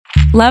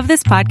Love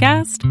this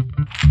podcast?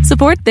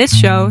 Support this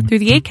show through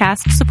the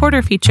Acast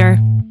supporter feature.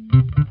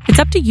 It's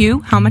up to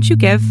you how much you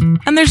give,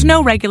 and there's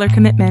no regular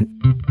commitment.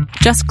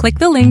 Just click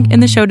the link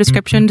in the show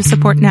description to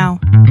support now.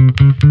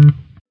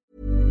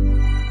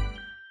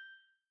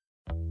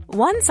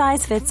 One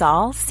size fits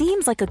all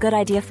seems like a good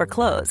idea for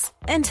clothes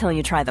until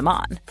you try them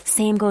on.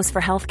 Same goes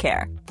for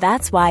healthcare.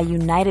 That's why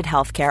United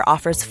Healthcare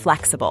offers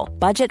flexible,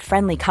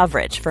 budget-friendly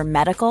coverage for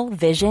medical,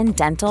 vision,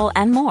 dental,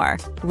 and more.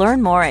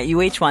 Learn more at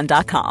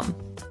uh1.com.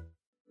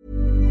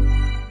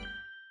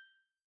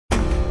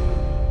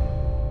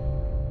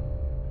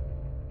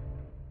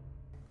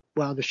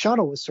 Well, the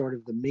shuttle was sort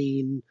of the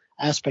main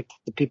aspect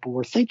that people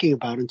were thinking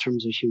about in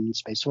terms of human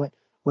space. Well,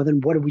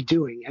 then what are we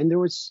doing? And there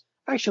was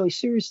actually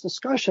serious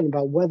discussion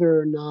about whether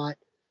or not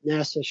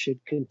NASA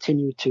should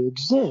continue to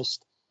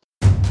exist.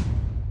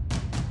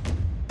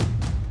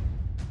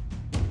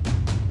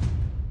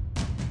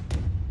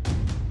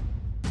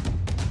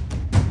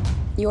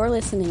 You're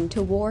listening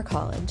to War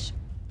College,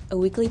 a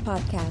weekly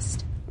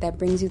podcast that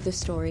brings you the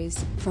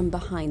stories from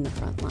behind the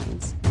front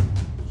lines.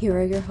 Here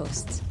are your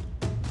hosts,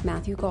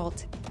 Matthew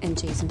Gault and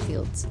Jason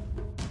Fields.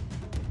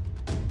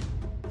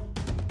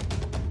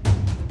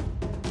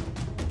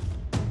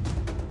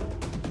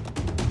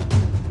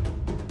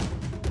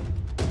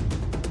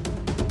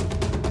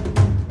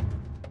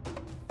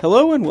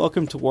 Hello and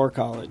welcome to War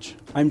College.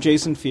 I'm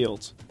Jason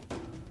Fields.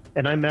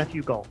 And I'm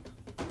Matthew Gault.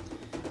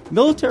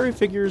 Military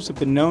figures have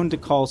been known to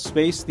call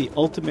space the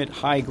ultimate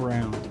high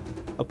ground,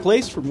 a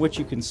place from which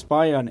you can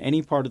spy on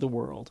any part of the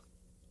world,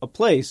 a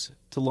place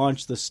to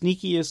launch the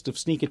sneakiest of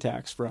sneak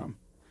attacks from.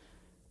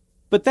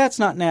 But that's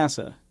not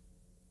NASA.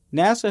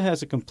 NASA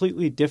has a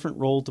completely different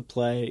role to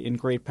play in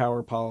great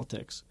power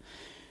politics.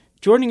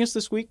 Joining us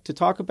this week to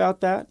talk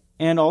about that,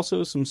 and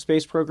also some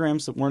space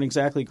programs that weren't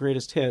exactly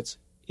greatest hits,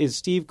 is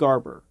Steve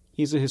Garber.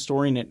 He's a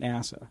historian at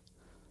NASA.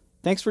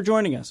 Thanks for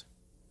joining us.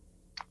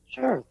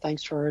 Sure.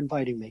 Thanks for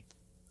inviting me.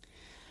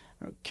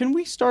 Can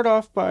we start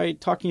off by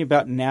talking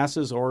about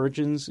NASA's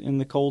origins in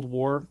the Cold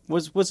War?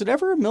 Was it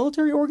ever a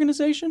military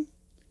organization?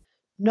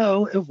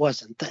 No, it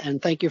wasn't.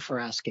 And thank you for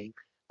asking.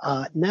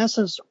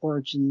 NASA's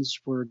origins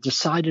were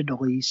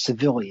decidedly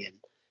civilian.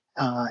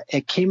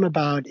 It came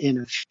about in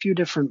a few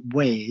different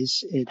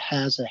ways. It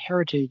has a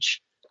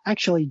heritage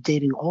actually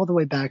dating all the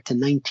way back to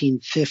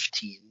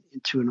 1915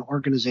 into an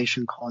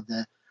organization called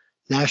the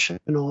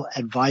National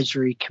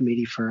Advisory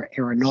Committee for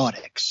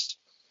Aeronautics.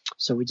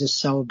 So we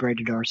just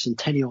celebrated our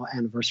centennial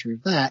anniversary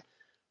of that.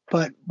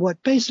 But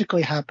what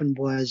basically happened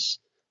was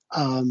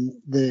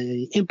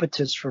the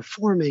impetus for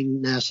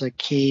forming NASA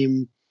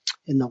came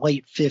in the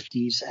late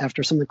 50s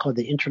after something called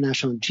the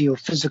International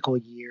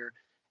Geophysical Year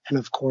and,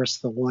 of course,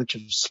 the launch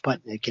of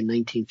Sputnik in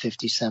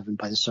 1957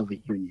 by the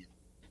Soviet Union.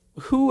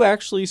 Who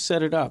actually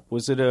set it up?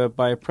 Was it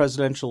by a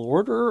presidential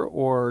order,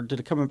 or did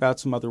it come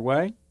about some other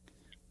way?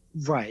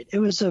 Right. It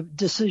was a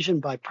decision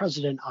by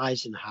President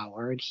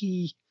Eisenhower, and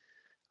he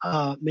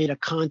made a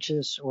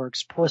conscious or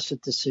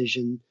explicit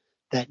decision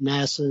that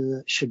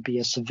NASA should be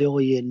a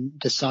civilian,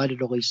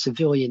 decidedly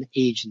civilian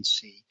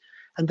agency.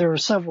 And there are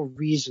several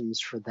reasons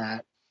for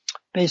that.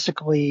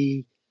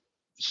 Basically,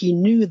 he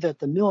knew that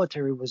the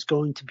military was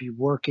going to be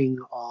working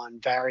on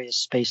various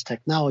space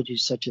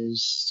technologies such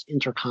as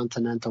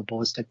intercontinental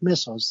ballistic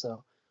missiles,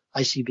 so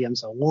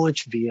ICBMs, are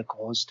launch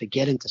vehicles to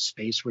get into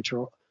space, which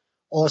are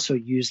also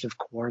used, of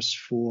course,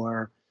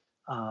 for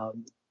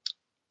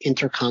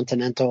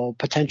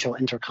potential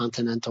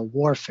intercontinental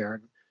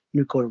warfare,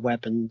 nuclear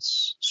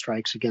weapons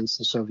strikes against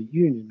the Soviet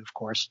Union, of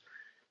course.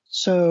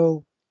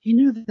 So he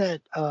knew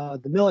that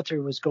the military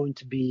was going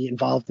to be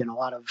involved in a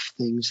lot of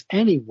things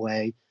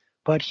anyway,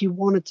 but he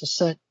wanted to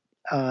set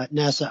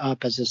NASA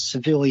up as a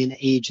civilian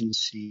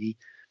agency,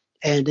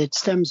 and it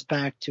stems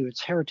back to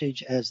its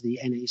heritage as the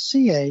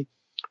NACA,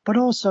 but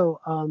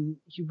also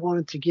he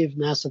wanted to give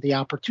NASA the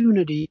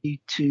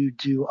opportunity to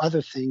do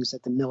other things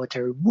that the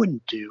military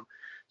wouldn't do.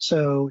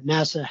 So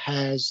NASA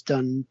has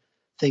done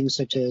things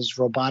such as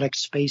robotic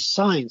space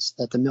science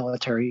that the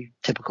military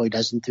typically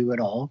doesn't do at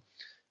all.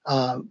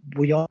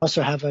 We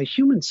also have a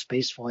human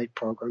spaceflight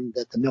program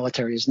that the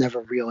military has never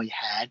really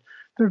had.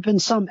 There have been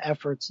some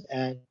efforts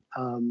at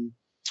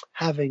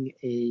having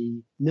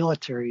a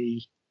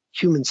military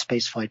human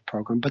spaceflight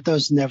program, but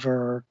those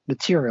never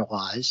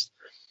materialized.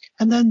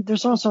 And then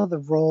there's also the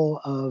role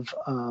of,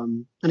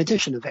 in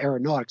addition of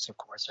aeronautics, of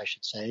course, I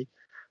should say,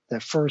 the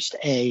first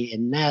A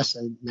in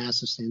NASA.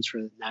 NASA stands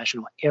for the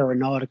National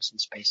Aeronautics and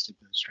Space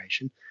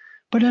Administration.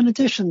 But in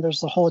addition,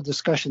 there's the whole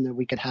discussion that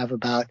we could have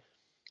about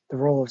the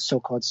role of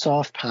so-called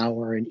soft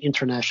power and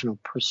international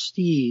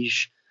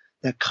prestige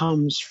that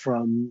comes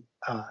from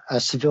a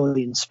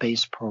civilian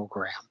space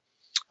program.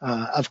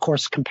 Of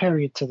course,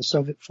 comparing it to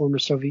the former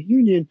Soviet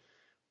Union,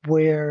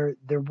 where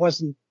there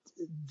wasn't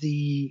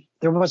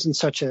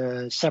such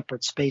a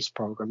separate space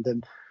program.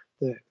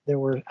 There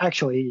were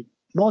actually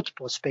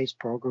multiple space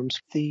programs.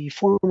 The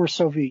former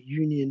Soviet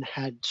Union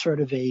had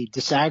sort of a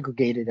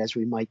disaggregated, as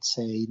we might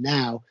say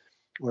now,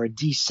 or a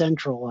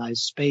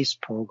decentralized space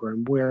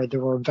program where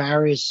there were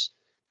various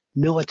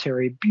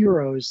military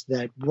bureaus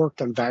that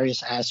worked on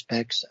various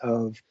aspects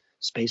of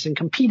space and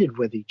competed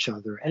with each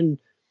other. And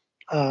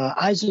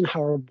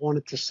Eisenhower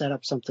wanted to set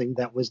up something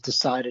that was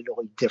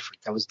decidedly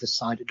different, that was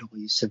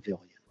decidedly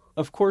civilian.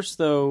 Of course,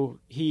 though,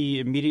 he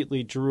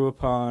immediately drew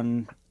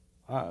upon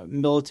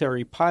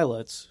military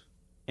pilots.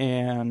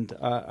 And,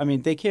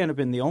 they can't have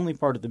been the only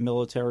part of the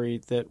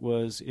military that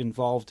was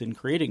involved in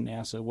creating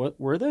NASA. What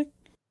were they?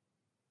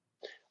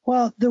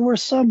 Well, there were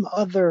some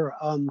other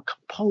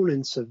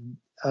components of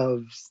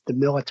the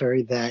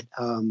military that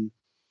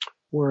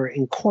were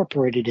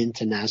incorporated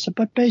into NASA,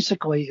 but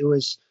basically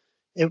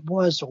it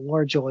was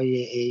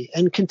largely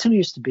and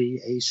continues to be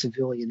a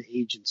civilian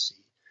agency.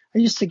 I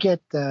used to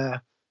get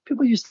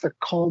people used to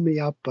call me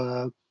up,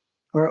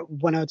 or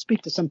when I would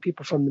speak to some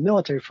people from the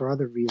military for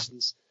other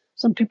reasons.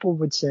 Some people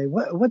would say,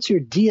 "What's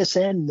your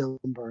DSN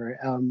number?"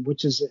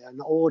 Which is an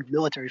old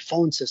military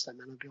phone system,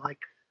 and I'd be like,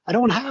 "I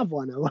don't have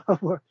one.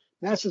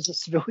 NASA's a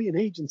civilian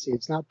agency.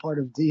 It's not part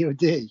of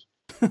DoD."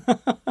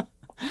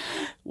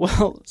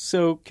 Well,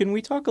 so can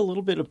we talk a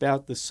little bit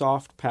about the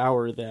soft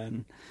power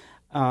then,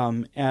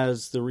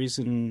 as the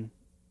reason?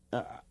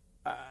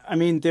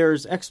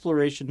 There's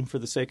exploration for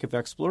the sake of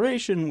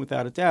exploration,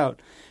 without a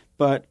doubt,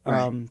 but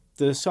Right.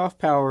 The soft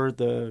power,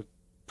 the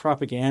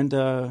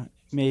propaganda,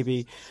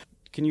 maybe.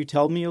 Can you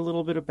tell me a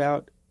little bit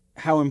about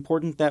how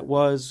important that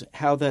was,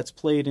 how that's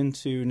played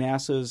into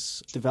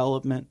NASA's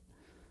development?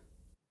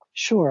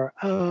 Sure.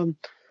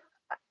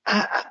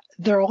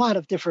 There are a lot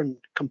of different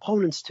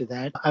components to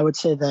that. I would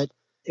say that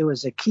it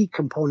was a key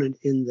component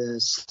in the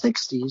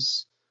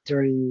 60s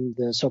during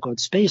the so-called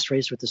space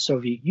race with the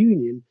Soviet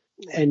Union.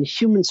 And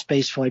human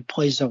spaceflight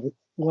plays a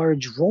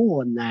large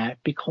role in that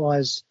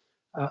because,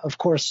 of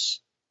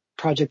course,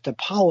 Project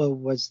Apollo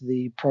was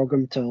the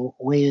program to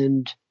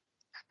land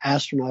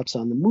astronauts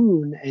on the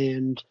moon.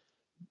 And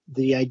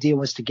the idea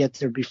was to get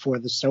there before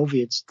the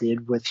Soviets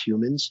did with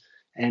humans.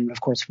 And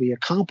of course, we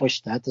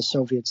accomplished that. The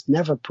Soviets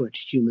never put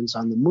humans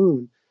on the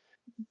moon.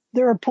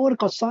 There are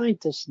political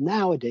scientists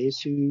nowadays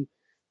who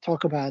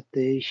talk about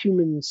the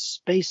Human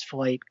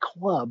Spaceflight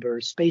Club or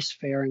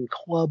Spacefaring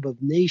Club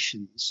of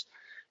Nations.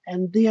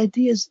 And the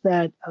idea is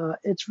that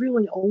it's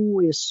really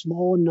only a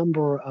small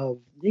number of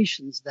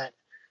nations that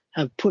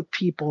have put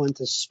people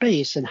into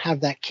space and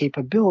have that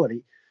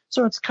capability.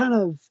 So it's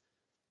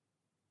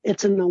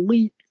it's an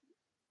elite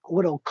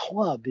little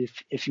club,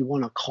 if you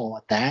want to call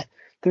it that.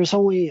 There's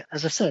only,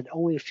 as I said,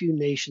 only a few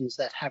nations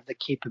that have the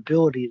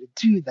capability to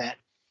do that.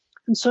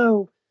 And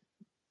so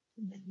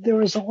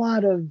there is a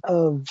lot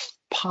of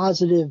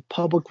positive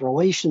public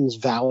relations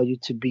value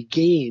to be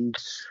gained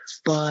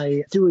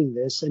by doing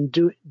this and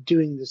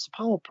doing this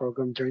Apollo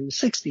program during the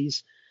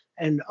 60s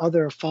and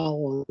other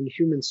follow-on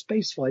human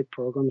spaceflight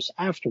programs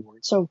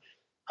afterwards. So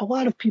a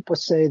lot of people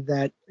say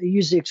that, they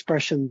use the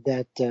expression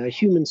that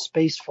human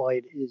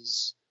spaceflight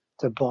is,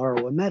 to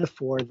borrow a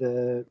metaphor,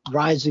 the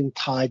rising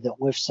tide that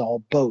lifts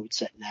all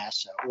boats at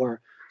NASA.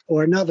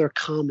 Or another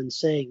common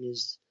saying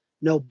is,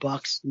 no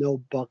Bucks, no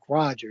Buck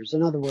Rogers.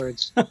 In other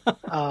words,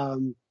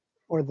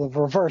 or the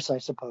reverse, I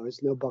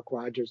suppose, no Buck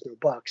Rogers, no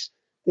Bucks.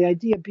 The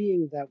idea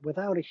being that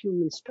without a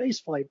human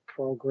spaceflight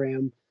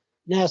program,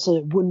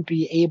 NASA wouldn't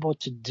be able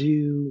to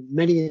do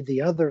many of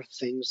the other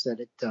things that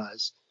it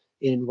does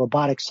in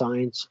robotic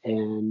science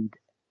and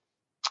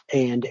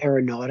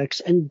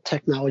aeronautics and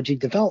technology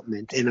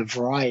development in a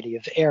variety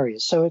of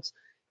areas. So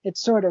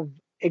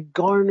it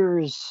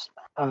garners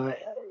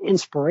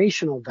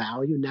inspirational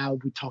value. Now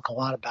we talk a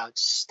lot about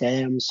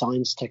STEM,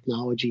 science,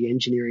 technology,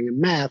 engineering, and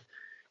math.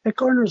 It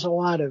garners a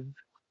lot of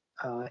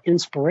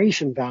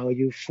inspiration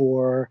value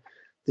for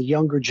the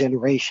younger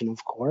generation,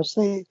 of course.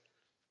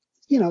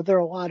 There are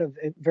a lot of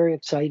very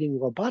exciting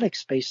robotic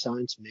space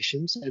science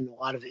missions and a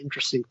lot of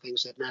interesting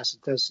things that NASA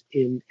does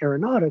in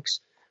aeronautics.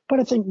 But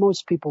I think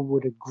most people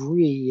would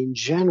agree in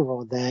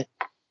general that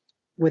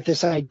with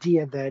this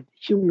idea that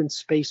human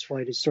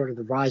spaceflight is sort of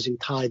the rising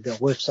tide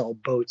that lifts all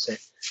boats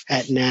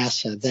at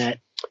NASA,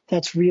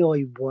 that's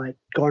really what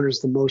garners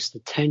the most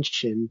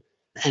attention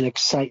and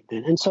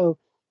excitement. And so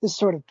this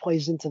sort of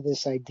plays into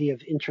this idea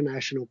of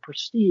international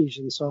prestige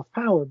and soft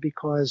power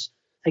because,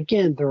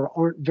 again, there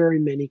aren't very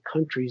many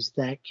countries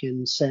that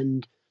can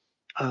send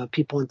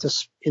people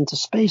into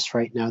space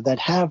right now that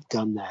have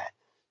done that.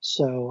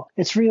 So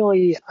it's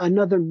really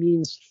another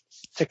means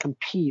to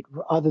compete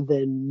other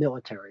than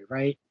military,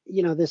 right?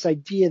 This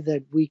idea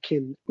that we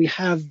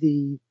have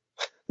the,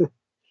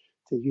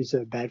 to use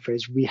a bad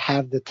phrase, we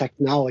have the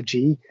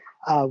technology,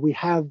 we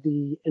have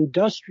the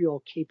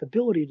industrial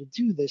capability to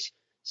do this,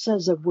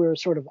 says that we're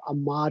sort of a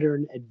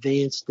modern,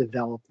 advanced,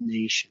 developed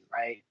nation,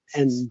 right?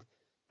 And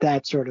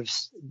that sort of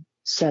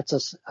sets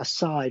us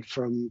aside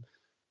from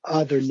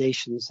other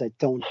nations that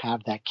don't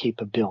have that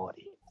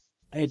capability.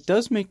 It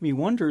does make me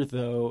wonder,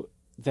 though,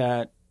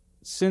 that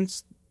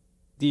since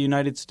the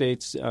United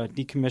States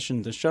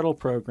decommissioned the shuttle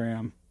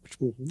program, which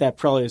that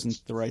probably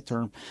isn't the right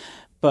term,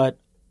 but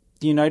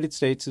the United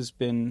States has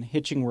been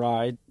hitching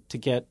ride to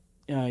get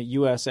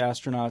U.S.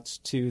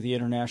 astronauts to the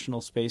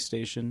International Space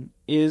Station.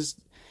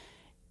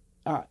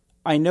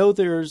 I know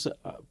there's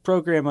a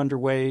program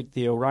underway,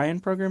 the Orion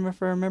program,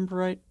 if I remember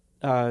right,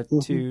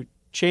 to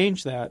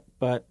change that.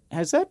 But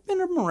has that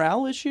been a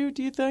morale issue,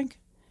 do you think?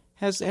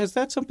 Has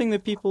that something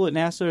that people at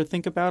NASA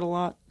think about a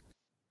lot?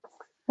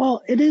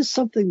 Well, it is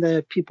something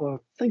that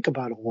people think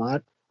about a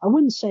lot. I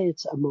wouldn't say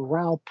it's a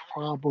morale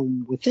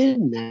problem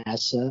within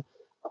NASA.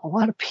 A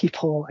lot of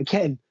people,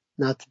 again,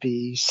 not to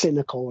be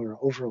cynical or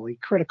overly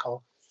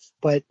critical,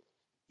 but,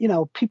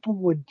 people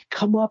would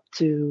come up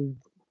to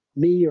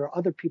me or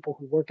other people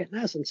who work at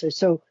NASA and say,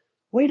 so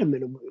wait a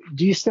minute,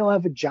 do you still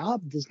have a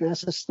job? Does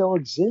NASA still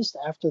exist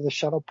after the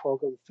shuttle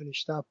program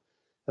finished up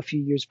a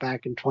few years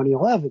back in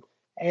 2011?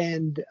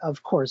 And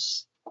of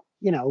course,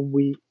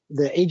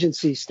 the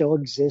agency still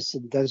exists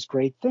and does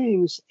great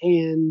things.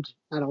 And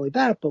not only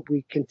that, but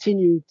we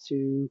continue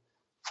to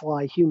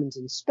fly humans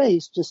in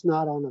space, just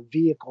not on a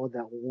vehicle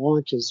that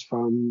launches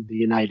from the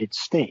United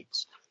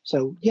States.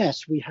 So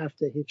yes, we have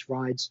to hitch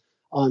rides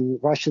on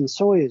Russian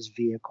Soyuz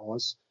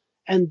vehicles.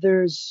 And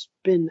there's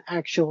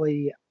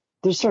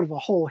sort of a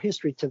whole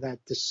history to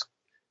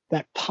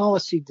that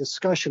policy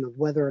discussion of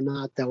whether or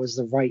not that was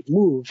the right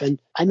move. And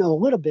I know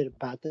a little bit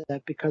about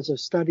that because I've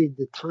studied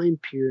the time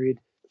period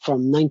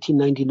from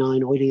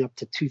 1999 leading up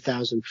to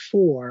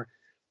 2004,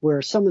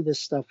 where some of this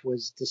stuff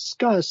was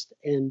discussed.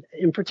 And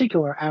in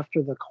particular,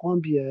 after the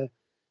Columbia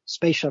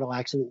space shuttle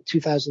accident in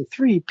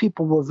 2003,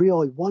 people were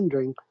really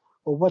wondering,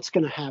 well, what's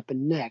going to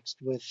happen next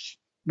with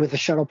the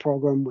shuttle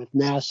program, with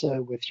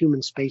NASA, with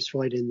human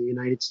spaceflight in the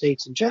United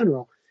States in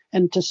general.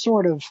 And to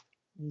sort of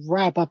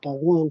wrap up a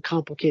long,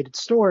 complicated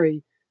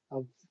story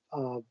of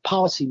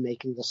policy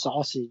making, the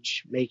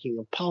sausage making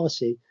of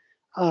policy,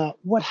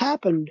 what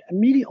happened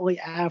immediately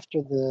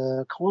after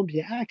the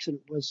Columbia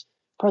accident was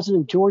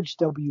President George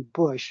W.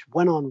 Bush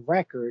went on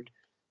record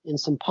in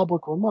some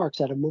public remarks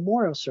at a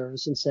memorial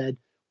service and said,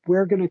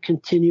 we're going to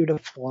continue to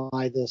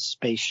fly the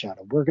space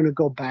shuttle. We're going to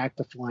go back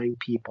to flying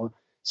people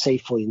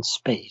safely in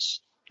space.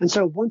 And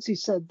so once he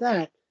said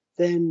that,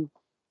 then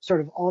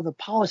sort of all the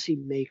policy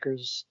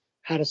makers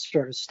had to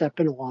sort of step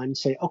in a line and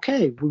say,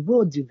 okay, we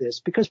will do this,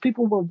 because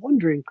people were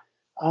wondering,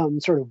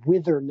 sort of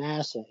wither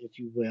NASA, if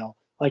you will.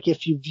 Like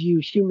if you view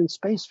human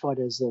spaceflight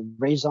as a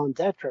raison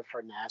d'etre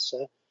for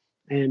NASA,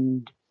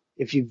 and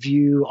if you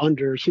view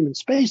under human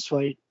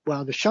spaceflight,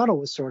 well, the shuttle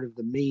was sort of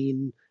the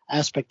main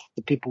aspect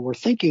that people were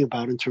thinking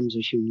about in terms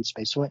of human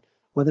spaceflight.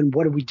 Well, then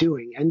what are we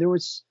doing? And there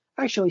was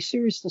actually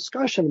serious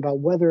discussion about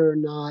whether or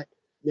not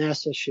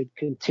NASA should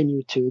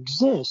continue to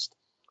exist.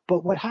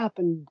 But what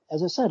happened,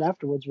 as I said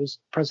afterwards, was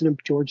President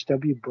George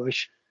W.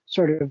 Bush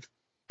sort of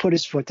put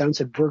his foot down and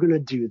said, we're going to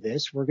do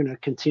this. We're going to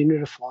continue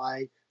to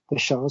fly the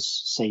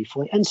shuttles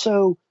safely. And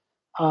so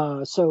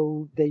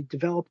they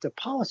developed a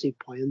policy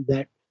plan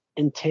that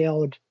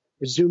entailed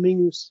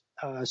resuming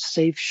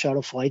safe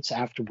shuttle flights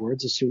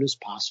afterwards as soon as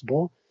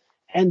possible,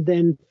 and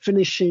then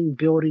finishing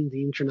building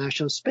the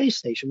International Space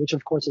Station, which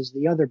of course is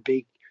the other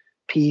big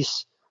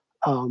piece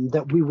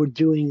that we were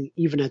doing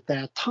even at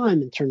that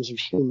time in terms of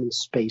human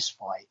space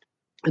flight.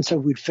 And so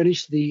we'd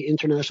finish the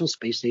International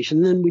Space Station,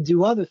 and then we'd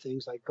do other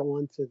things like go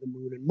on to the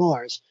moon and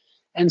Mars.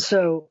 And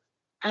so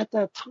at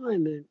that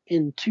time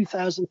in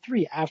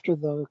 2003, after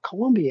the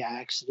Columbia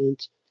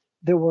accident,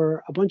 there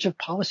were a bunch of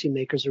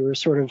policymakers who were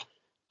sort of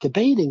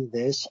debating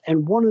this.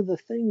 And one of the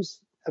things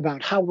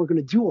about how we're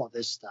going to do all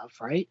this stuff,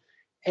 right?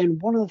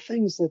 And one of the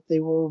things that they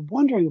were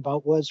wondering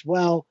about was,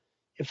 well,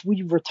 if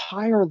we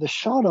retire the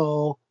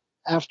shuttle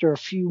after a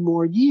few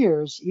more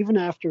years, even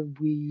after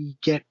we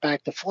get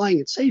back to flying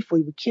it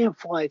safely, we can't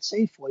fly it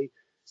safely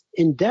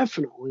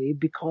indefinitely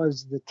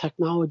because the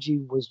technology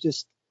was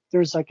just,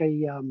 there's like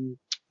a,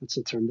 what's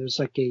the term? There's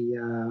like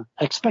a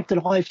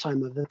expected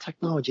lifetime of the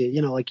technology.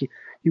 Like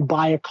you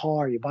buy a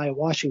car, you buy a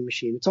washing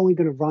machine, it's only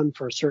going to run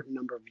for a certain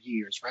number of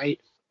years, right?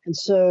 And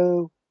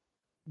so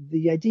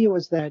the idea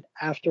was that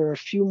after a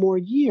few more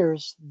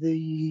years,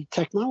 the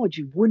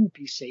technology wouldn't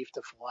be safe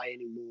to fly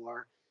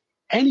anymore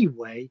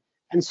anyway.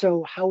 And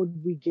so how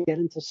would we get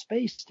into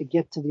space to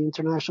get to the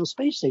International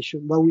Space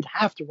Station? Well, we'd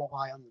have to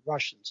rely on the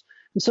Russians.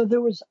 And so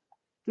there was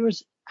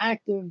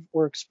active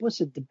or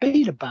explicit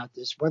debate about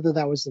this, whether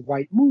that was the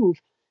right move.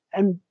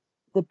 And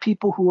the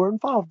people who were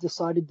involved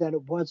decided that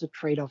it was a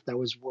trade-off that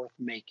was worth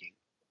making.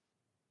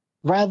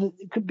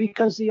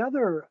 Because the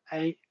other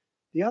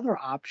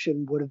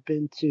option would have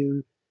been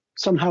to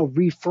somehow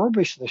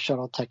refurbish the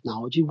shuttle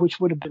technology, which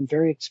would have been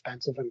very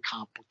expensive and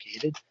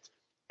complicated.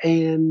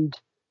 And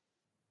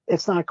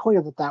it's not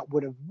clear that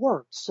would have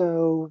worked.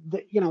 So,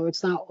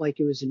 it's not like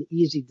it was an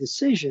easy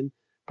decision,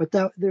 but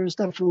there's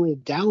definitely a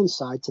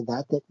downside to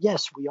that,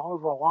 yes, we are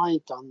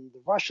reliant on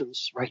the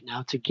Russians right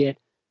now to get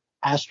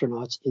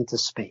astronauts into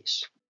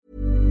space.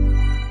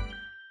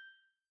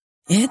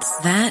 It's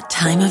that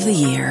time of the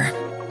year.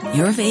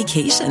 Your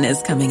vacation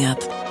is coming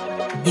up.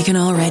 You can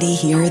already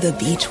hear the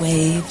beach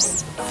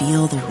waves,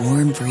 feel the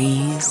warm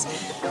breeze,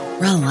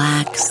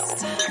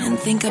 relax, and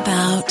think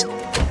about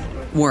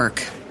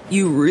work.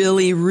 You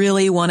really,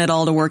 really want it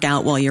all to work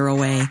out while you're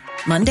away.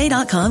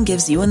 Monday.com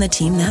gives you and the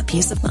team that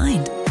peace of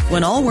mind.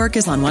 When all work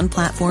is on one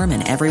platform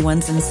and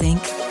everyone's in sync,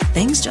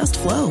 things just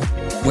flow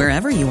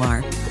wherever you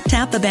are.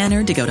 Tap the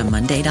banner to go to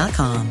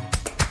Monday.com.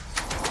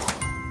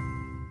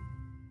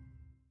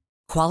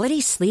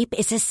 Quality sleep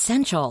is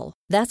essential.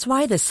 That's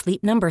why the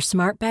Sleep Number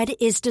Smart Bed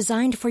is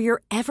designed for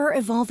your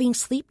ever-evolving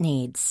sleep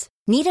needs.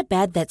 Need a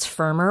bed that's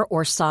firmer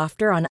or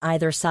softer on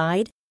either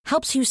side?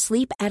 Helps you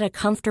sleep at a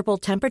comfortable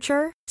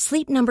temperature?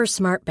 Sleep Number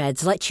Smart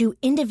Beds let you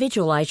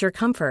individualize your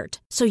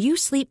comfort, so you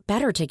sleep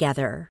better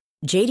together.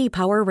 J.D.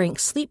 Power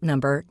ranks Sleep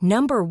Number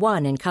number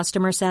 1 in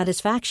customer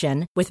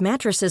satisfaction with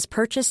mattresses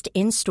purchased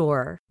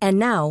in-store. And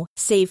now,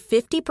 save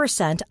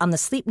 50% on the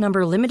Sleep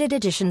Number Limited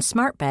Edition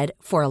Smart Bed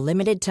for a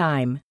limited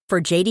time.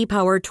 For J.D.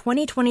 Power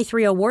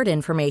 2023 award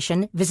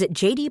information, visit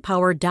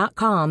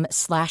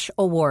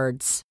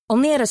jdpower.com/awards.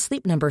 Only at a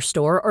Sleep Number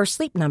store or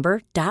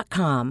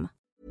sleepnumber.com.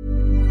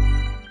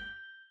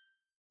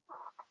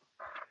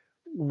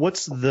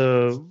 What's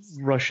the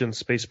Russian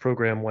space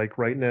program like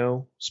right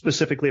now?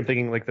 Specifically, I'm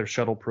thinking like their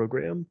shuttle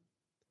program.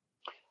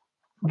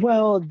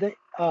 Well, their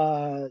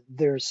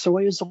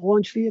Soyuz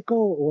launch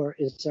vehicle, or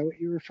is that what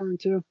you're referring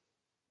to?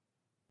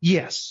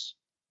 Yes.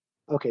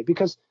 Okay,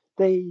 because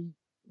they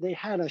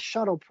had a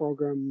shuttle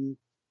program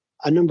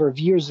a number of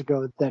years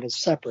ago that is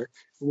separate,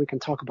 and we can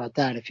talk about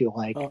that if you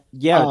like.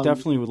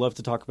 Definitely would love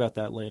to talk about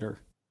that later.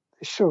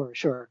 Sure.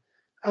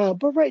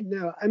 But right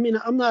now, I mean,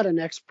 I'm not an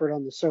expert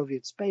on the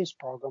Soviet space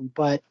program,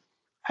 but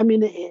I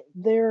mean,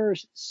 their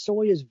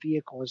Soyuz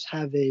vehicles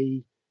have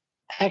a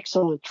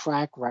excellent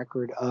track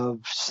record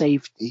of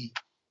safety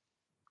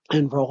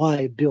and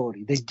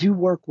reliability. They do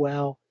work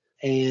well,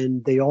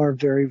 and they are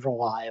very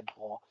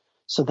reliable.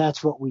 So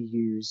that's what we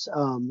use.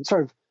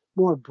 Sort of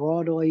more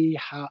broadly,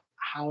 how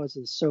is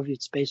the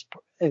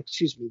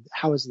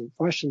how is the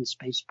Russian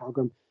space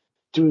program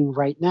doing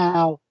right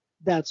now?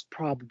 That's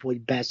probably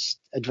best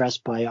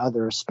addressed by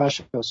other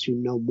specialists who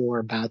know more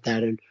about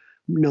that and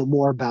know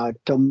more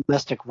about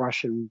domestic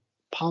Russian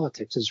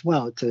politics as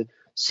well, to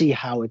see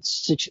how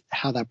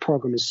that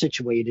program is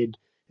situated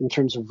in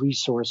terms of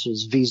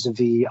resources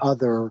vis-a-vis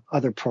other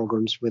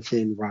programs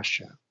within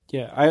Russia.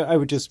 Yeah, I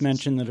would just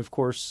mention that, of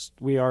course,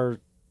 the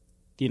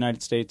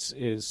United States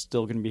is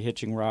still going to be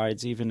hitching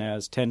rides even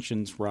as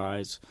tensions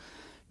rise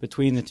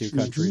between the two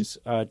countries,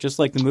 just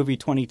like the movie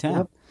 2010.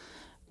 Yep.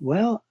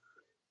 Well,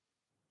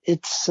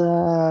 it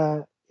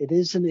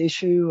is an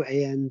issue,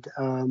 and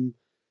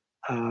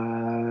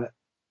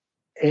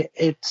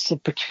it's a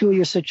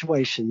peculiar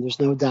situation. There's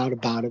no doubt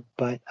about it.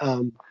 But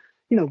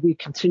we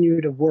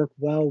continue to work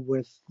well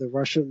with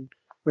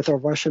our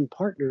Russian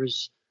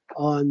partners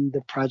on the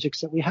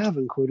projects that we have,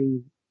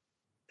 including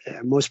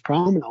most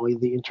prominently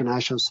the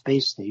International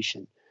Space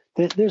Station.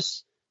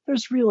 There's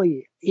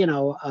really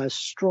a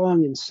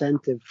strong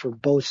incentive for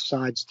both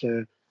sides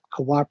to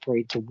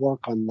cooperate to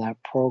work on that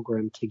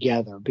program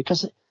together,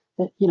 because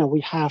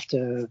we have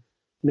to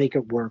make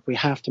it work. We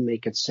have to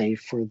make it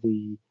safe for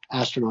the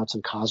astronauts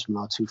and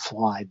cosmonauts who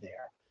fly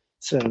there.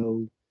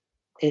 So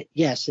it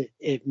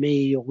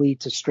may lead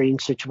to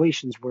strange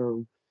situations where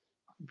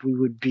we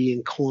would be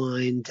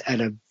inclined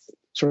at a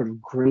sort of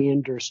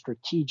grander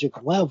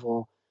strategic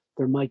level.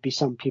 There might be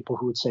some people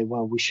who would say,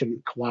 well, we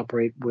shouldn't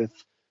cooperate with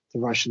the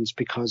Russians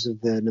because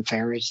of the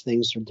nefarious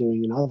things they're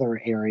doing in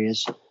other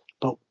areas.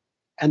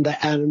 And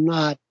I'm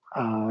not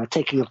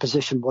taking a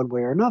position one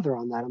way or another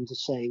on that. I'm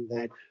just saying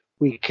that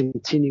we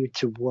continue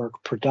to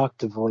work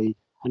productively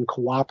and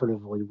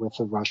cooperatively with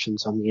the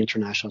Russians on the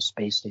International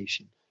Space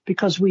Station,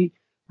 because we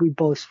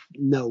both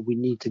know we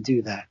need to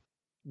do that.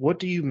 What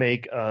do you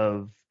make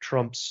of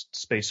Trump's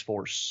Space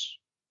Force?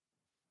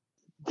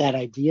 That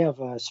idea of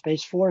a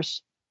Space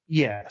Force?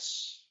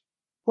 Yes.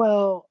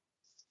 Well,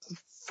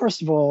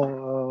 first of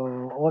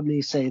all, let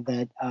me say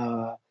that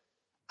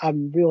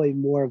I'm really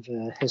more of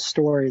a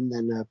historian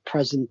than a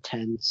present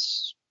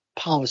tense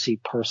policy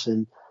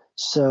person.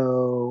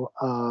 So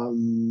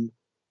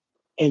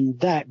in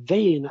that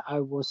vein, I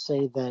will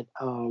say that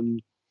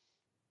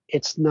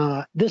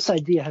this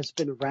idea has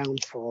been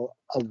around for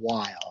a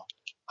while.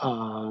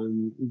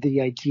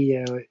 The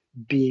idea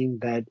being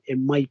that it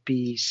might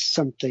be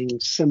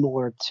something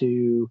similar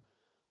to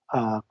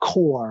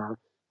Corps,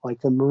 like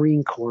the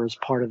Marine Corps is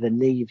part of the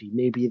Navy.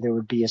 Maybe there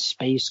would be a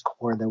Space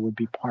Corps that would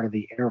be part of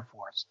the Air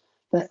Force.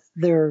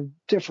 There are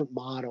different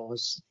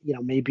models.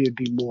 Maybe it would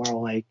be more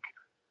like,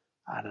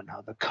 I don't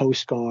know, the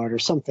Coast Guard or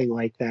something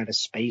like that, a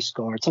Space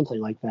Guard, something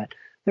like that.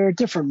 There are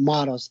different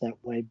models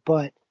that way.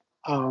 But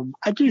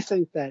I do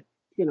think that,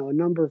 a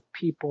number of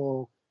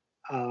people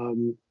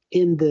in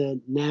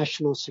the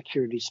national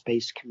security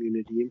space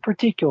community in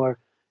particular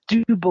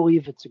do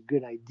believe it's a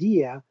good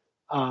idea.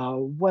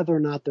 Whether or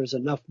not there's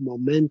enough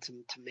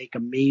momentum to make a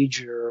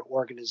major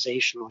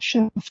organizational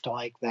shift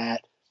like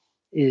that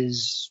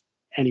is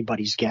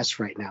anybody's guess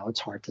right now. It's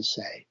hard to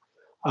say.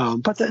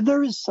 But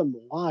there is some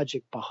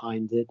logic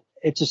behind it.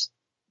 It just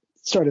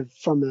sort of,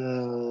 from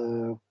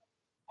a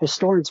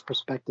historian's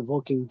perspective,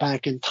 looking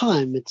back in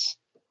time, it's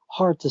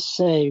hard to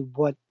say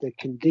what the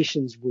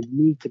conditions would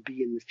need to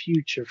be in the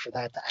future for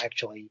that to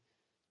actually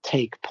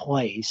take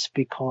place,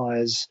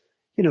 because,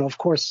 of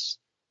course,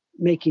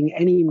 making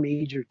any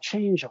major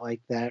change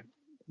like that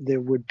there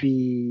would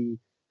be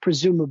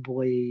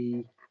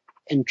presumably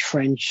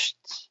entrenched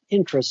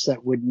interests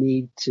that would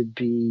need to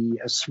be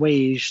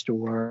assuaged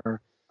or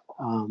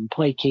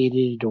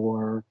placated,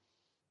 or,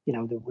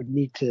 that would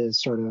need to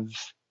sort of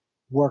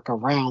work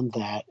around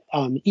that.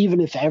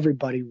 Even if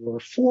everybody were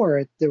for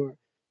it,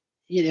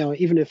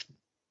 even if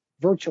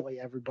virtually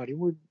everybody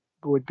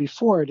would be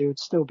for it, it would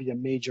still be a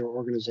major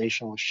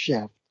organizational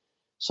shift.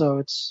 So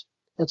it's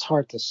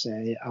hard to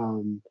say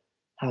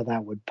how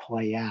that would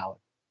play out.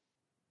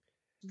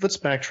 Let's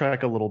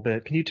backtrack a little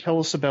bit. Can you tell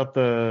us about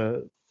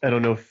I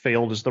don't know if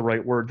failed is the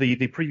right word,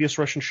 the previous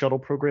Russian shuttle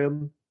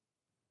program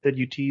that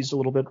you teased a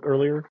little bit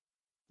earlier?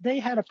 They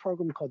had a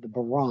program called the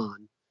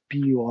Buran,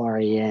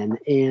 Buran,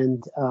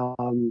 and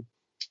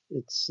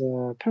it's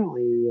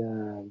apparently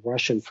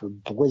Russian for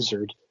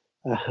blizzard.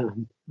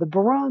 The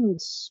Buran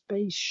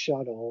space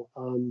shuttle,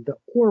 the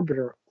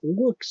orbiter,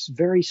 looks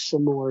very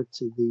similar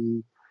to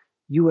the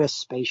U.S.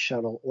 space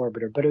shuttle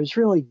orbiter, but it was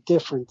really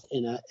different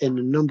in a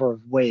number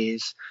of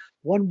ways.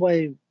 One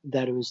way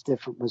that it was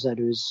different was that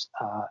it was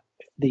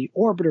the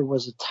orbiter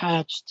was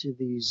attached to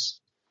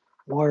these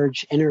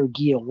large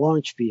Energia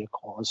launch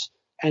vehicles,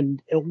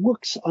 and it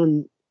looks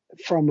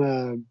from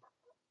a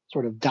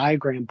sort of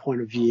diagram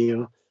point of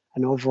view,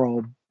 an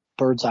overall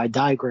bird's eye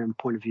diagram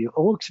point of view, it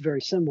looks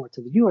very similar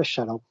to the U.S.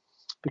 shuttle,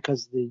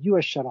 because the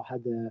U.S. shuttle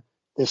had the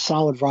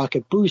solid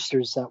rocket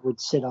boosters that would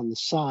sit on the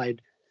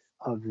side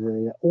of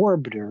the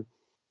orbiter.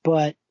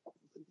 But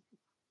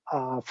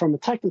from a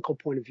technical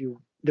point of view,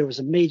 there was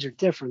a major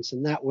difference,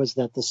 and that was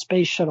that the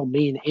space shuttle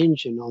main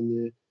engine on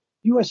the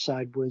U.S.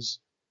 side was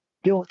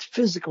built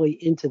physically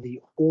into the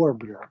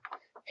orbiter,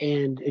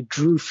 and it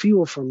drew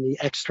fuel from the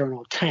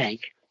external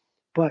tank.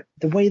 But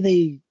the way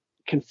they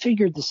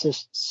configured the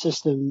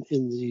system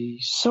in the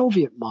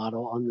Soviet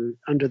model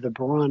under the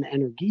Buran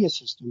Energia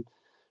system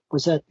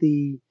was that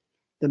the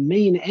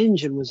main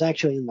engine was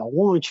actually in the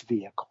launch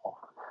vehicle.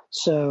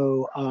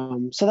 So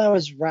that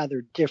was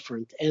rather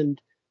different. And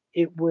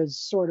it was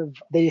sort of,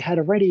 they had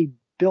already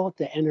built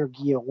the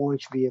Energia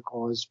launch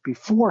vehicles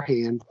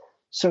beforehand,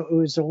 so it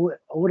was a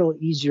little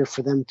easier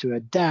for them to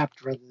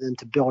adapt rather than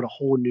to build a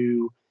whole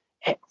new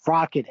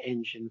rocket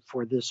engine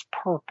for this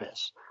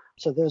purpose.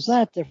 So there's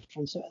that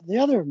difference.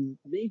 Another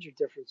major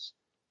difference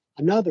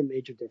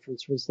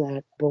was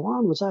that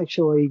Buran was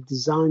actually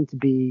designed to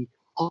be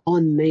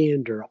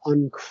unmanned or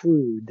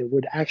uncrewed, that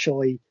would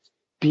actually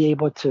be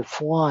able to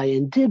fly,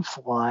 and did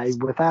fly,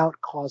 without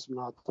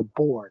cosmonauts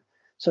aboard.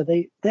 So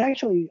they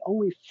actually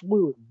only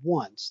flew it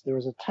once. There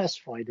was a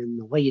test flight in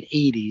the late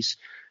 80s.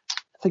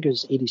 I think it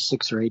was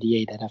 86 or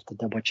 88. I'd have to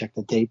double check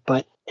the date.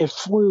 But it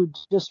flew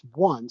just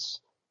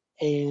once,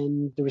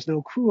 and there was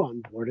no crew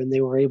on board, and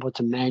they were able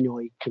to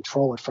manually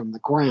control it from the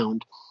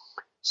ground.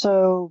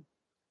 So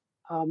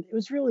it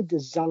was really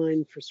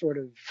designed for sort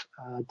of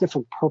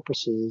different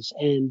purposes,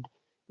 and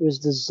it was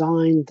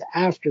designed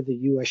after the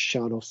U.S.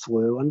 shuttle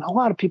flew. And a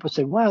lot of people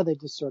say, well, they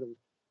just sort of,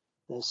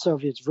 the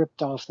Soviets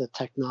ripped off the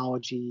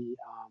technology,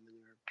 and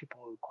there are people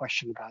who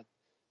question about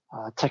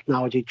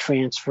technology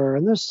transfer.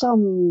 And there's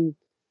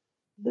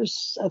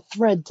a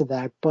thread to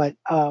that, but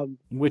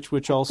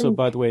which also,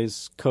 by the way,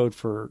 is code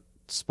for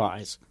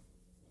spies.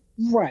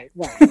 Right.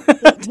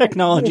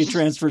 Technology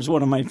transfer is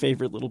one of my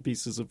favorite little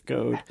pieces of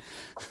code.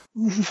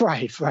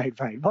 Right.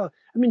 Well,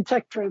 I mean,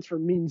 tech transfer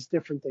means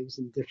different things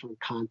in different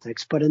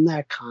contexts, but in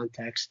that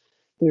context,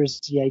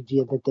 there's the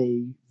idea that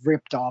they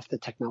ripped off the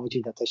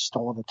technology, that they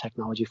stole the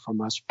technology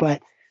from us.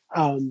 But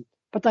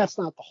that's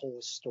not the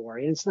whole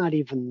story. And it's not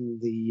even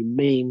the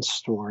main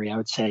story. I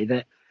would say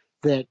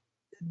that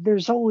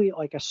there's only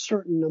like a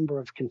certain number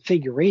of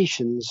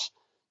configurations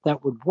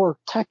that would work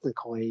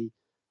technically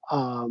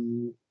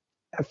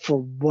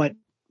for what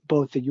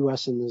both the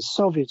U.S. and the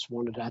Soviets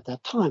wanted at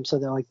that time. So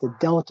they're like the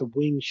delta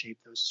wing shape,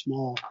 those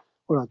small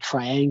little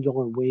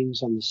triangular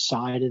wings on the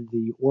side of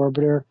the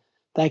orbiter.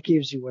 That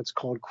gives you what's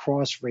called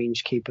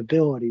cross-range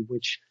capability,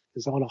 which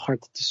is a little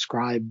hard to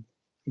describe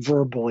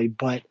verbally,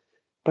 but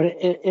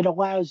it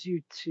allows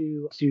you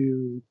to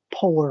do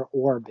polar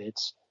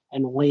orbits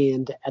and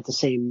land at the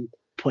same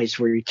place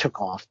where you took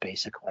off,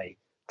 basically,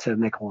 to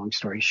make a long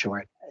story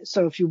short.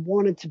 So if you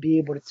wanted to be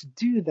able to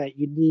do that,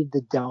 you need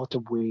the delta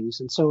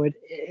wings, and so it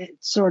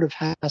sort of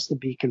has to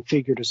be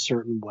configured a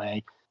certain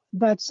way.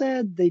 That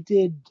said, they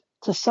did,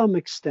 to some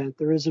extent,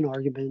 there is an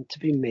argument to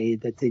be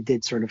made that they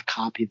did sort of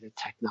copy the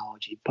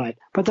technology, but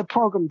the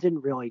program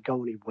didn't really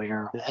go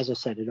anywhere. As I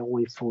said, it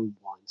only flew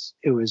once.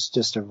 It was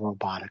just a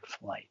robotic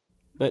flight.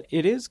 But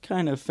it is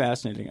kind of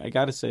fascinating. I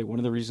got to say, one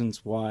of the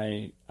reasons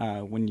why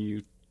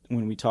when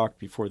we talked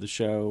before the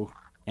show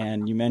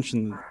and you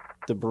mentioned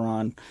the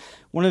Buran,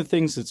 one of the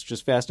things that's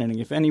just fascinating,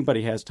 if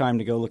anybody has time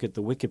to go look at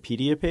the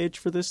Wikipedia page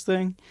for this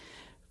thing,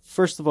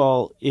 first of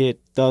all, it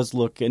does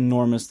look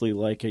enormously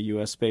like a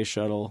U.S. space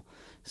shuttle.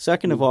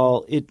 Second of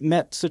all, it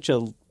met such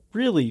a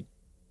really,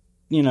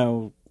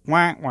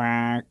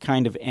 wah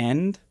kind of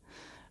end.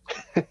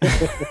 I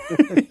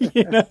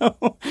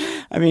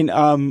mean,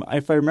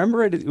 if I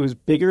remember it was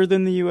bigger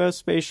than the U.S.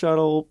 space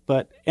shuttle,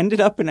 but ended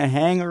up in a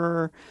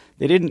hangar.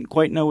 They didn't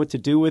quite know what to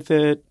do with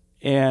it.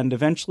 and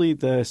eventually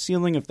the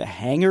ceiling of the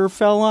hangar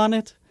fell on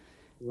it.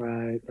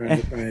 Right.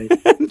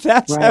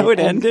 That's right. how it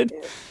And ended.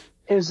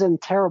 It was in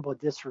terrible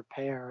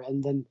disrepair.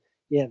 And then,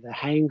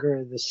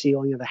 the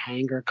ceiling of the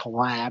hangar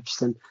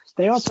collapsed. And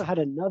they also had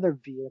another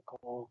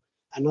vehicle,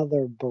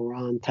 another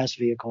Buran test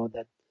vehicle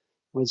that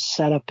was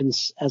set up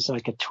as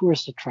like a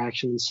tourist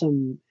attraction in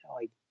some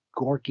like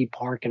Gorky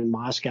Park in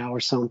Moscow or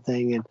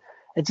something. And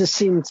it just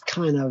seemed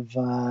kind of,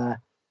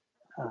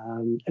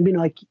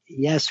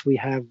 yes, we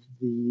have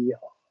the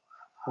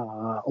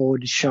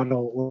old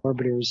shuttle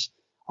orbiters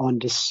on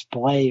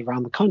display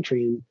around the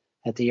country and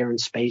at the Air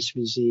and Space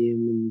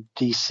Museum in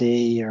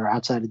D.C. or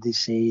outside of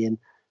D.C. And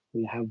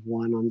we have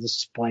one on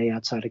display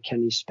outside of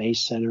Kennedy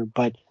Space Center.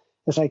 But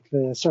it's like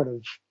the sort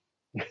of,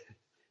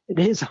 it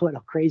is a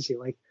little crazy.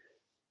 Like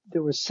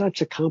there was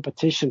such a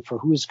competition for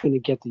who's going to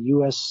get the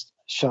U.S.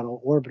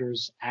 shuttle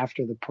orbiters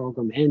after the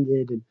program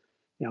ended. And,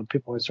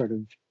 people are sort of,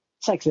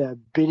 it's like the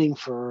bidding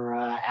for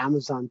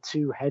Amazon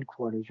 2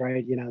 headquarters,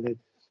 right? That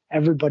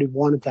everybody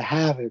wanted to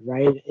have it,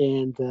 right?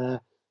 And,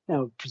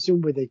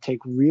 presumably they take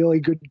really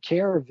good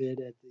care of it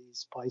at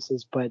these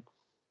places. But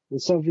in the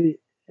Soviet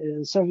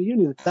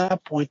Union, at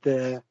that point,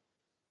 the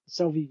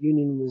Soviet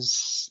Union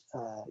was,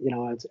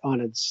 on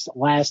its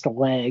last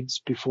legs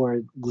before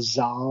it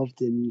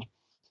dissolved. And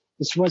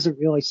this wasn't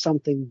really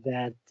something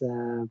that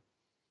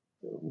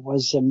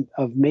was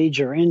of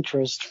major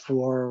interest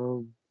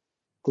for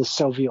the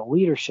Soviet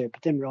leadership.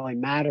 It didn't really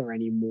matter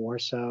anymore.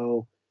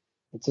 So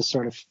it just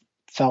sort of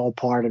fell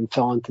apart and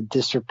fell into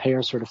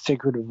disrepair, sort of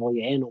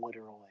figuratively and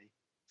literally.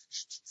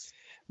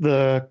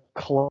 The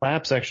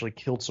collapse actually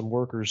killed some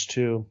workers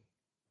too.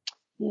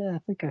 Yeah, I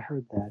think I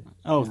heard that.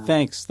 Oh,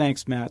 thanks,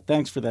 Matt.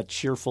 Thanks for that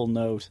cheerful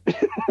note.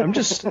 I'm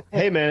just,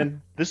 hey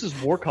man, this is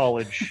War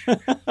College.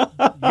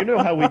 You know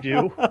how we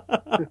do.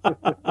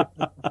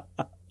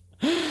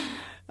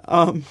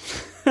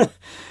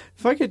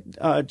 If I could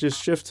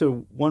just shift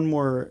to one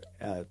more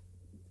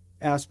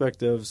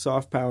aspect of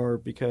soft power,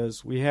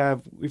 because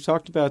we've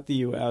talked about the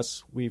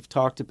U.S., we've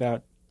talked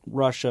about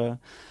Russia.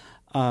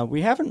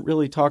 We haven't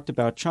really talked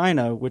about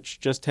China, which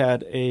just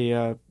had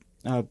a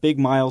big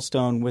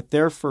milestone with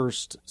their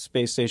first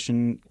space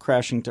station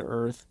crashing to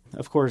Earth.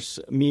 Of course,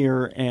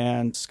 Mir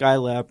and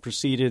Skylab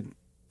preceded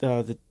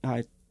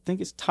I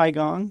think it's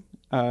Taigong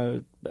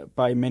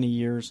by many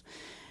years.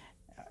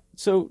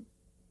 So,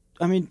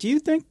 do you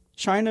think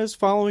China's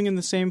following in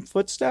the same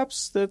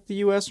footsteps that the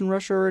U.S. and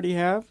Russia already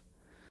have?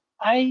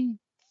 I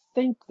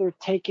think they're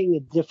taking a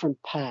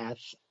different path.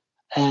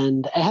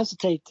 And I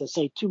hesitate to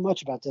say too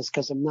much about this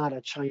because I'm not a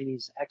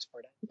Chinese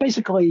expert.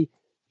 Basically,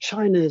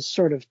 China is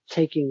sort of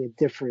taking a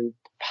different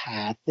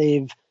path.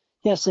 They've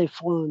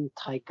flown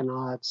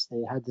taikonauts,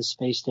 they had the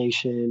space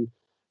station,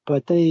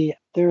 but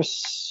they're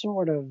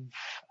sort of,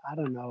 I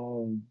don't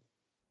know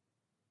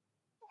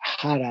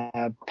how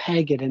to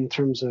peg it in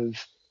terms of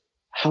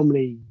how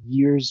many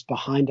years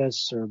behind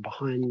us or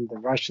behind the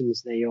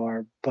Russians they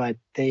are, but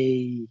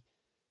because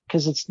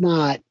it's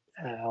not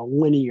a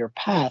linear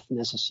path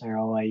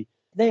necessarily,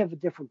 they have a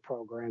different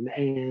program,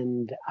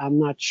 and I'm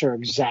not sure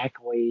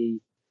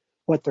exactly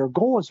what their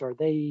goals are.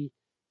 They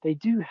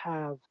do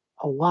have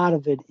a lot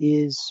of it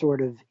is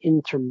sort of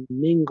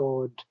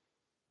intermingled,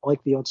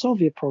 like the old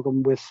Soviet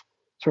program, with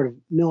sort of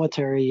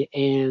military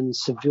and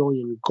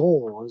civilian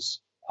goals.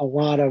 A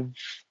lot of,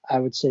 I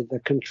would say, the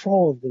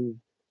control of the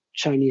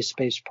Chinese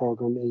space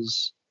program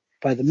is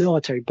by the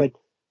military, but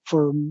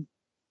for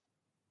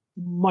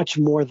much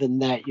more than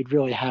that, you'd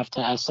really have to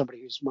ask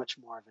somebody who's much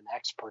more of an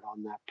expert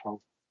on that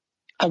program.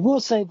 I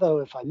will say, though,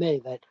 if I may,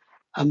 that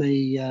I'm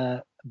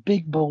a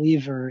big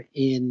believer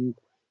in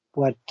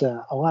what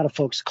a lot of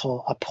folks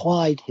call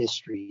applied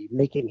history,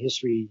 making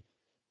history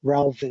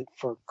relevant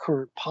for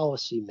current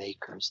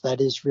policymakers.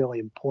 That is really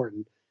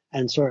important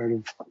and sort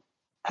of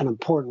an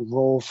important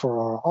role for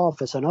our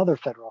office and other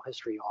federal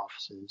history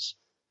offices.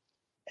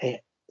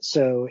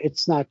 So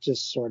it's not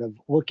just sort of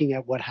looking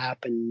at what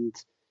happened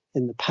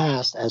in the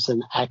past as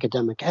an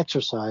academic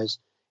exercise.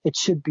 It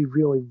should be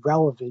really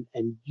relevant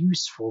and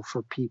useful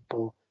for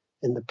people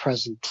in the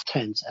present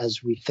tense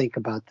as we think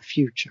about the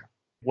future.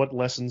 What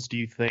lessons do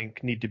you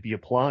think need to be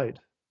applied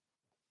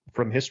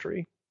from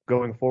history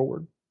going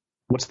forward?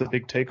 What's the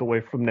big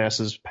takeaway from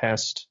NASA's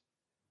past?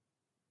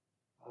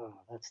 Oh,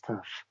 that's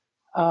tough.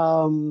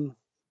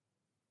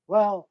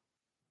 Well,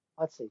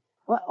 let's see.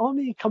 Well, let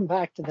me come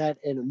back to that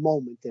in a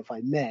moment, if I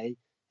may,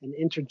 and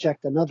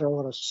interject another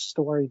little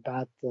story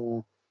about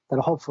that'll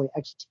hopefully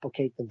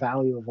explicate the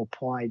value of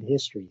applied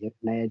history.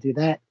 May I do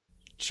that?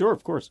 Sure,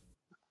 of course.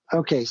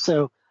 Okay,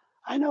 so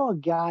I know a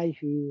guy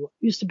who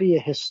used to be a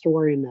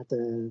historian at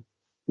the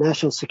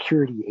National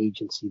Security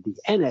Agency, the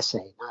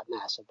NSA, not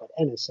NASA, but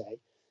NSA.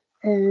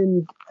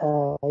 And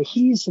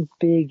he's a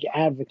big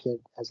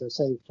advocate, as I was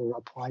saying, for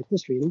applied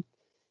history. And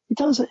he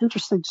tells an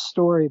interesting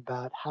story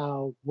about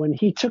how when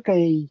he took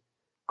a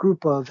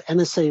group of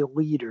NSA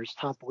leaders,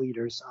 top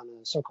leaders, on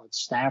a so-called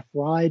staff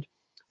ride,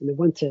 and they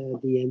went to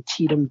the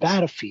Antietam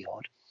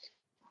battlefield.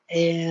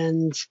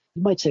 And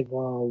you might say,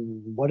 well,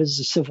 what does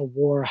the Civil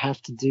War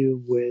have to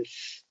do with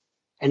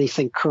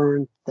anything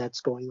current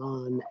that's going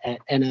on at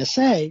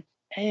NSA.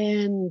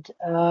 And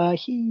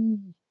he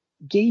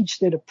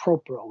gauged it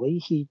appropriately.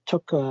 He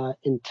took an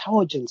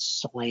intelligence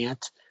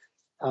slant,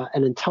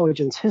 an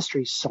intelligence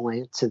history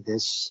slant to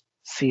this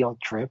field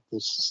trip,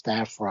 this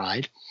staff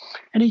ride.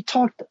 And he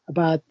talked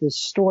about this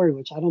story,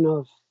 which I don't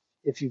know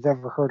if you've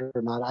ever heard it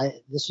or not.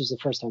 This was the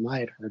first time I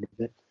had heard of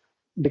it,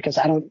 because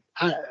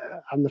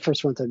I'm the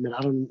first one to admit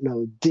I don't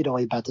know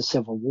diddly about the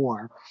Civil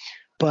War.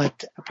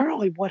 But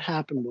apparently what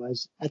happened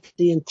was at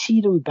the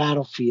Antietam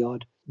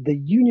battlefield, the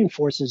Union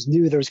forces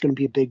knew there was going to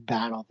be a big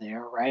battle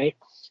there, right?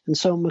 And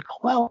so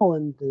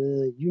McClellan,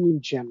 the Union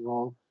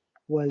general,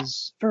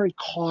 was very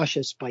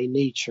cautious by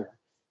nature.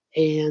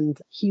 And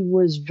he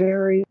was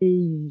very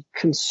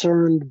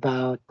concerned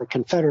about the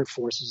Confederate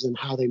forces and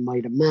how they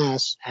might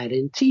amass at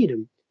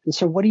Antietam. And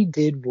so what he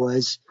did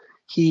was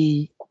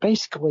he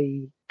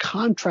basically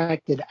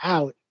contracted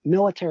out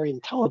military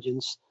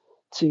intelligence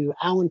to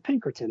Allan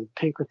Pinkerton of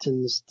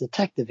Pinkerton's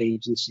detective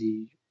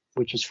agency,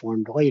 which was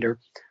formed later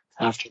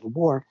after the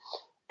war.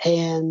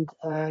 And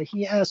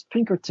he asked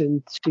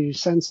Pinkerton to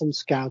send some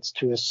scouts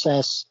to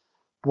assess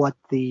what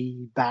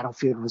the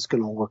battlefield was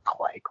going to look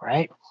like,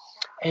 right?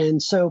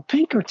 And so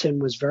Pinkerton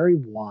was very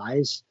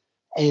wise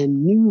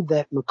and knew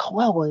that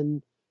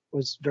McClellan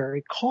was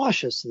very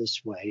cautious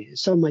this way.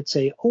 Some might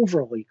say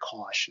overly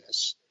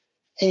cautious.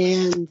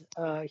 And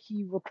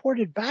he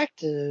reported back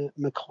to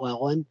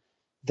McClellan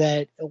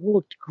that it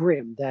looked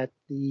grim, that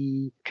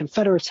the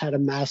Confederates had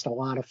amassed a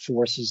lot of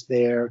forces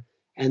there,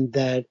 and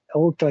that it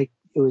looked like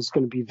it was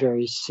going to be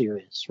very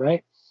serious,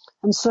 right?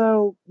 And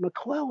so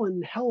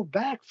McClellan held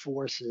back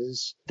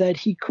forces that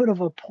he could have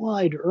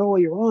applied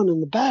earlier on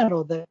in the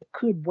battle that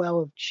could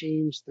well have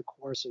changed the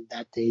course of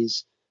that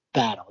day's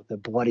battle, the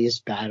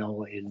bloodiest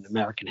battle in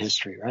American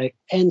history, right?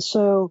 And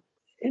so,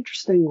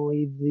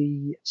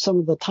 interestingly, some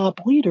of the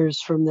top leaders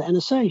from the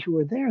NSA who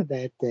were there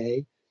that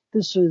day,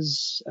 this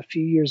was a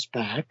few years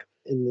back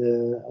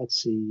in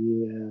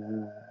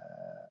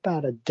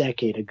about a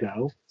decade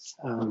ago,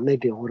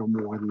 maybe a little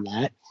more than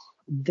that,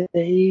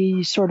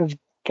 they sort of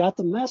got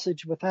the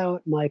message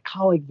without my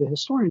colleague, the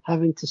historian,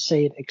 having to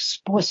say it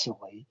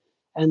explicitly.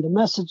 And the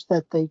message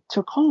that they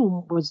took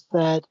home was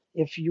that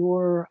if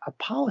you're a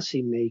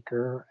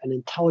policymaker, an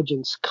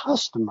intelligence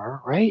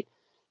customer, right,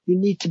 you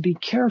need to be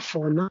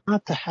careful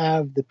not to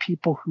have the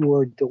people who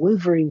are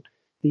delivering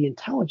the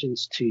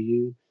intelligence to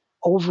you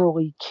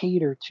overly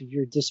cater to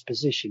your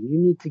disposition. You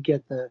need to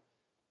get the,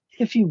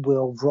 if you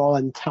will, raw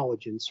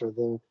intelligence or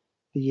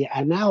the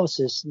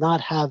analysis,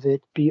 not have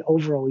it be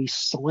overly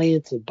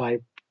slanted by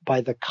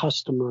the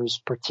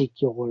customer's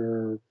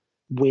particular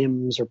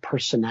whims or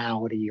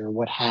personality or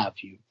what have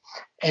you.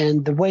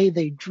 And the way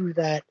they drew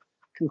that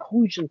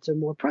conclusion to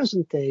more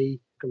present day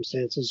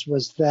circumstances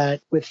was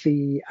that with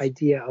the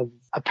idea of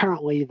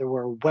apparently there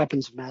were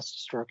weapons of mass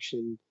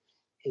destruction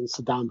in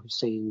Saddam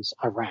Hussein's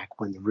Iraq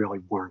when there really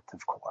weren't,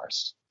 of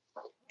course.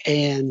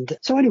 And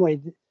so anyway,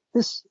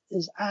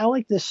 I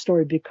like this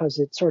story because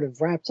it sort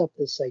of wraps up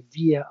this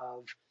idea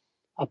of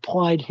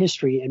applied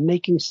history and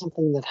making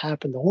something that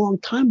happened a long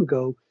time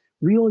ago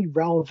really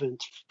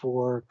relevant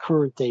for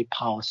current day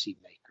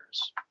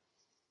policymakers.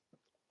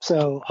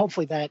 So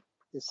hopefully that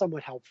is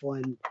somewhat helpful,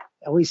 and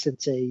at least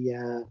it's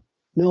a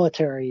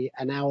military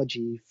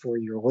analogy for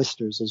your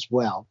listeners as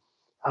well.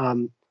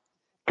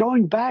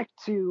 Going back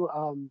to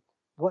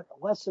what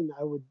lesson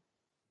I would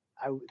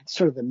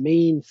sort of the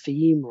main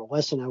theme or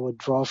lesson I would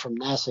draw from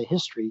NASA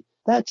history,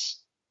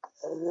 that's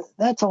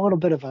a little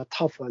bit of a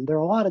tough one. There are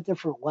a lot of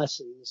different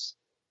lessons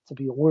to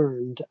be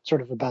learned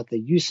sort of about the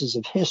uses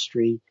of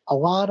history. A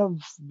lot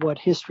of what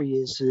history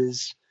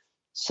is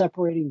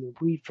separating the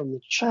wheat from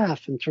the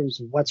chaff in terms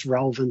of what's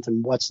relevant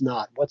and what's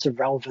not, what's a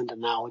relevant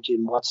analogy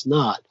and what's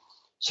not.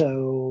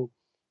 So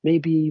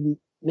maybe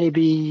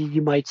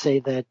you might say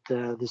that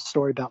the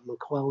story about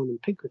McClellan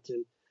and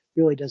Pinkerton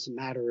really doesn't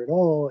matter at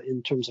all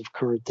in terms of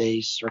current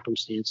day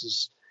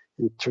circumstances,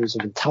 in terms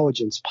of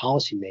intelligence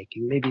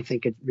policymaking. Maybe you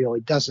think it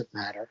really doesn't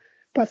matter.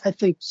 But I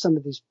think some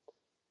of these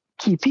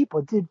key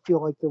people did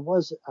feel like there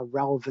was a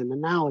relevant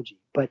analogy.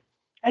 But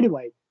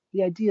anyway,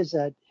 the idea is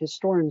that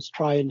historians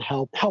try and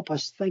help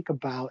us think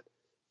about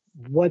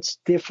what's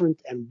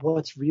different and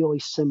what's really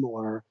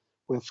similar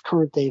with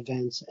current day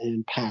events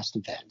and past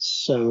events.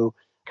 So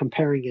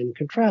comparing and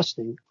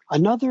contrasting.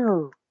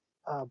 Another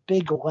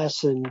big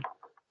lesson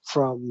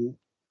from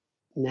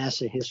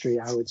NASA history,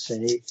 I would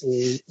say,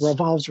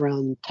 revolves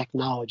around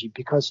technology,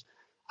 because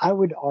I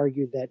would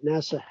argue that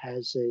NASA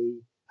has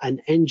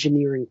an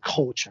engineering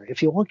culture.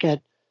 If you look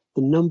at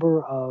the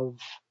number of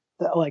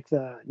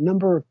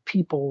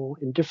people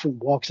in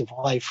different walks of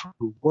life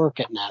who work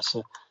at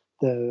NASA,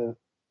 the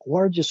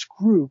largest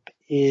group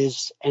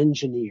is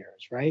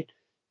engineers, right?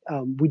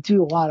 We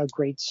do a lot of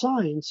great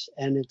science,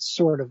 and it's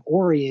sort of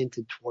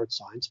oriented towards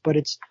science, but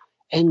it's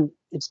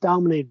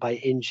dominated by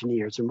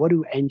engineers. And what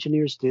do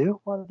engineers do?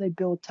 Well, they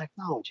build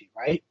technology,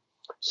 right?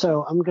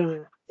 So I'm going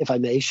to, if I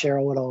may, share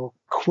a little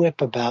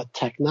quip about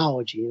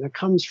technology. And it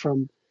comes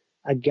from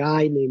a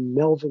guy named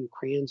Melvin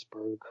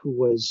Kranzberg, who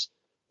was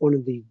one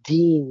of the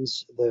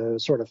deans,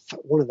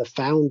 one of the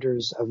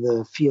founders of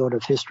the field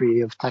of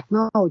history of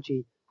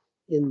technology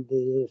in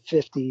the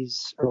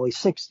 50s, early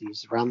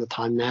 60s, around the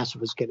time NASA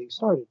was getting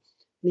started.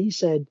 And he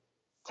said,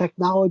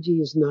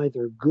 technology is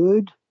neither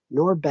good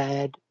nor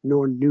bad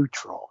nor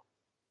neutral.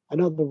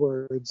 In other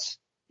words,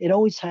 it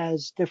always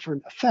has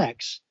different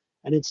effects,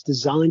 and it's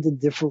designed in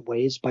different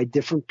ways by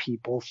different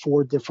people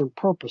for different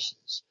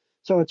purposes.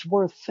 So it's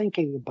worth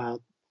thinking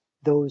about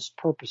those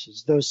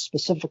purposes, those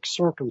specific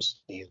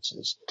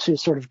circumstances, to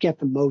sort of get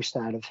the most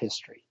out of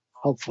history.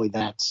 Hopefully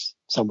that's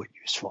somewhat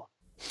useful.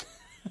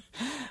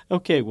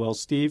 Okay, well,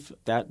 Steve,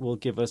 that will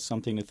give us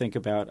something to think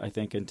about, I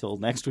think, until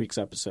next week's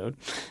episode.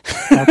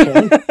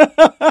 Okay.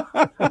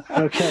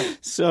 Okay.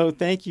 So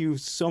thank you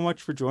so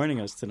much for joining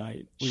us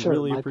tonight. We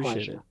really appreciate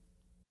pleasure. it.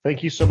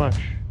 Thank you so much.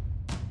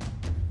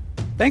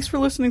 Thanks for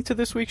listening to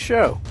this week's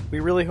show. We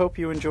really hope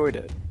you enjoyed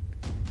it.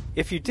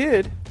 If you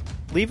did,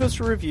 leave us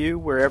a review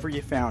wherever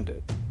you found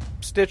it.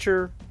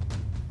 Stitcher,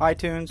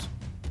 iTunes,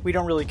 we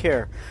don't really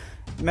care.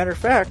 Matter of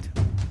fact,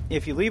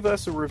 if you leave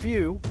us a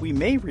review, we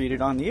may read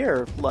it on the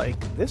air, like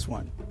this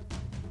one.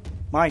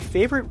 My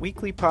favorite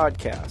weekly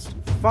podcast,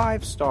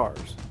 5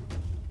 stars.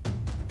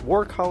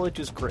 War College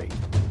is great.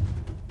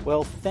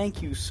 Well,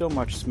 thank you so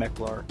much,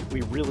 Smeklar.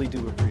 We really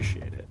do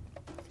appreciate it.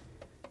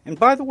 And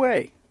by the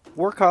way,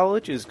 War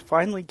College is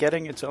finally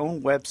getting its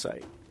own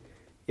website.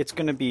 It's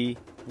going to be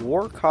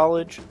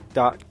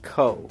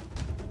warcollege.co.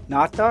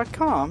 Not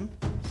 .com.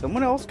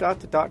 Someone else got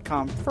the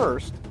 .com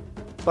first,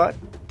 but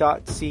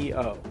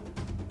 .co.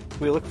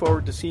 We look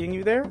forward to seeing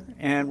you there,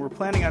 and we're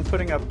planning on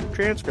putting up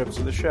transcripts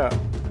of the show.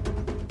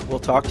 We'll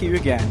talk to you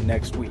again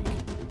next week.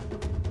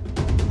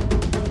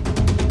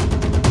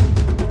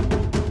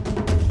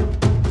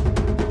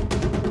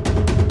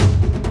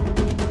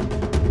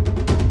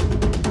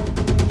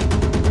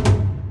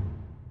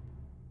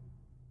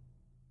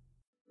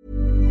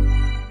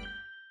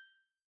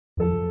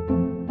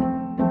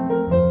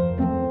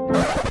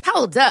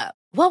 Hold up.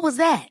 What was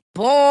that?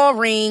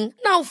 Boring.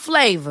 No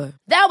flavor.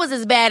 That was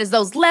as bad as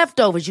those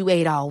leftovers you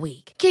ate all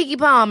week. Keke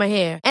Palmer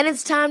here, and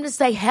it's time to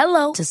say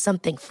hello to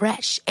something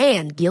fresh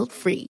and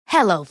guilt-free.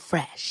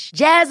 HelloFresh.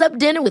 Jazz up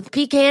dinner with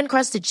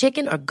pecan-crusted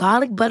chicken or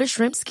garlic butter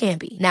shrimp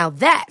scampi. Now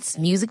that's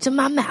music to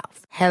my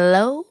mouth.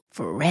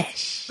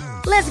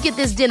 HelloFresh. Let's get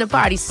this dinner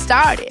party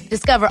started.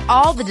 Discover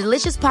all the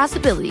delicious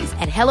possibilities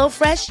at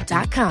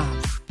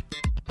HelloFresh.com.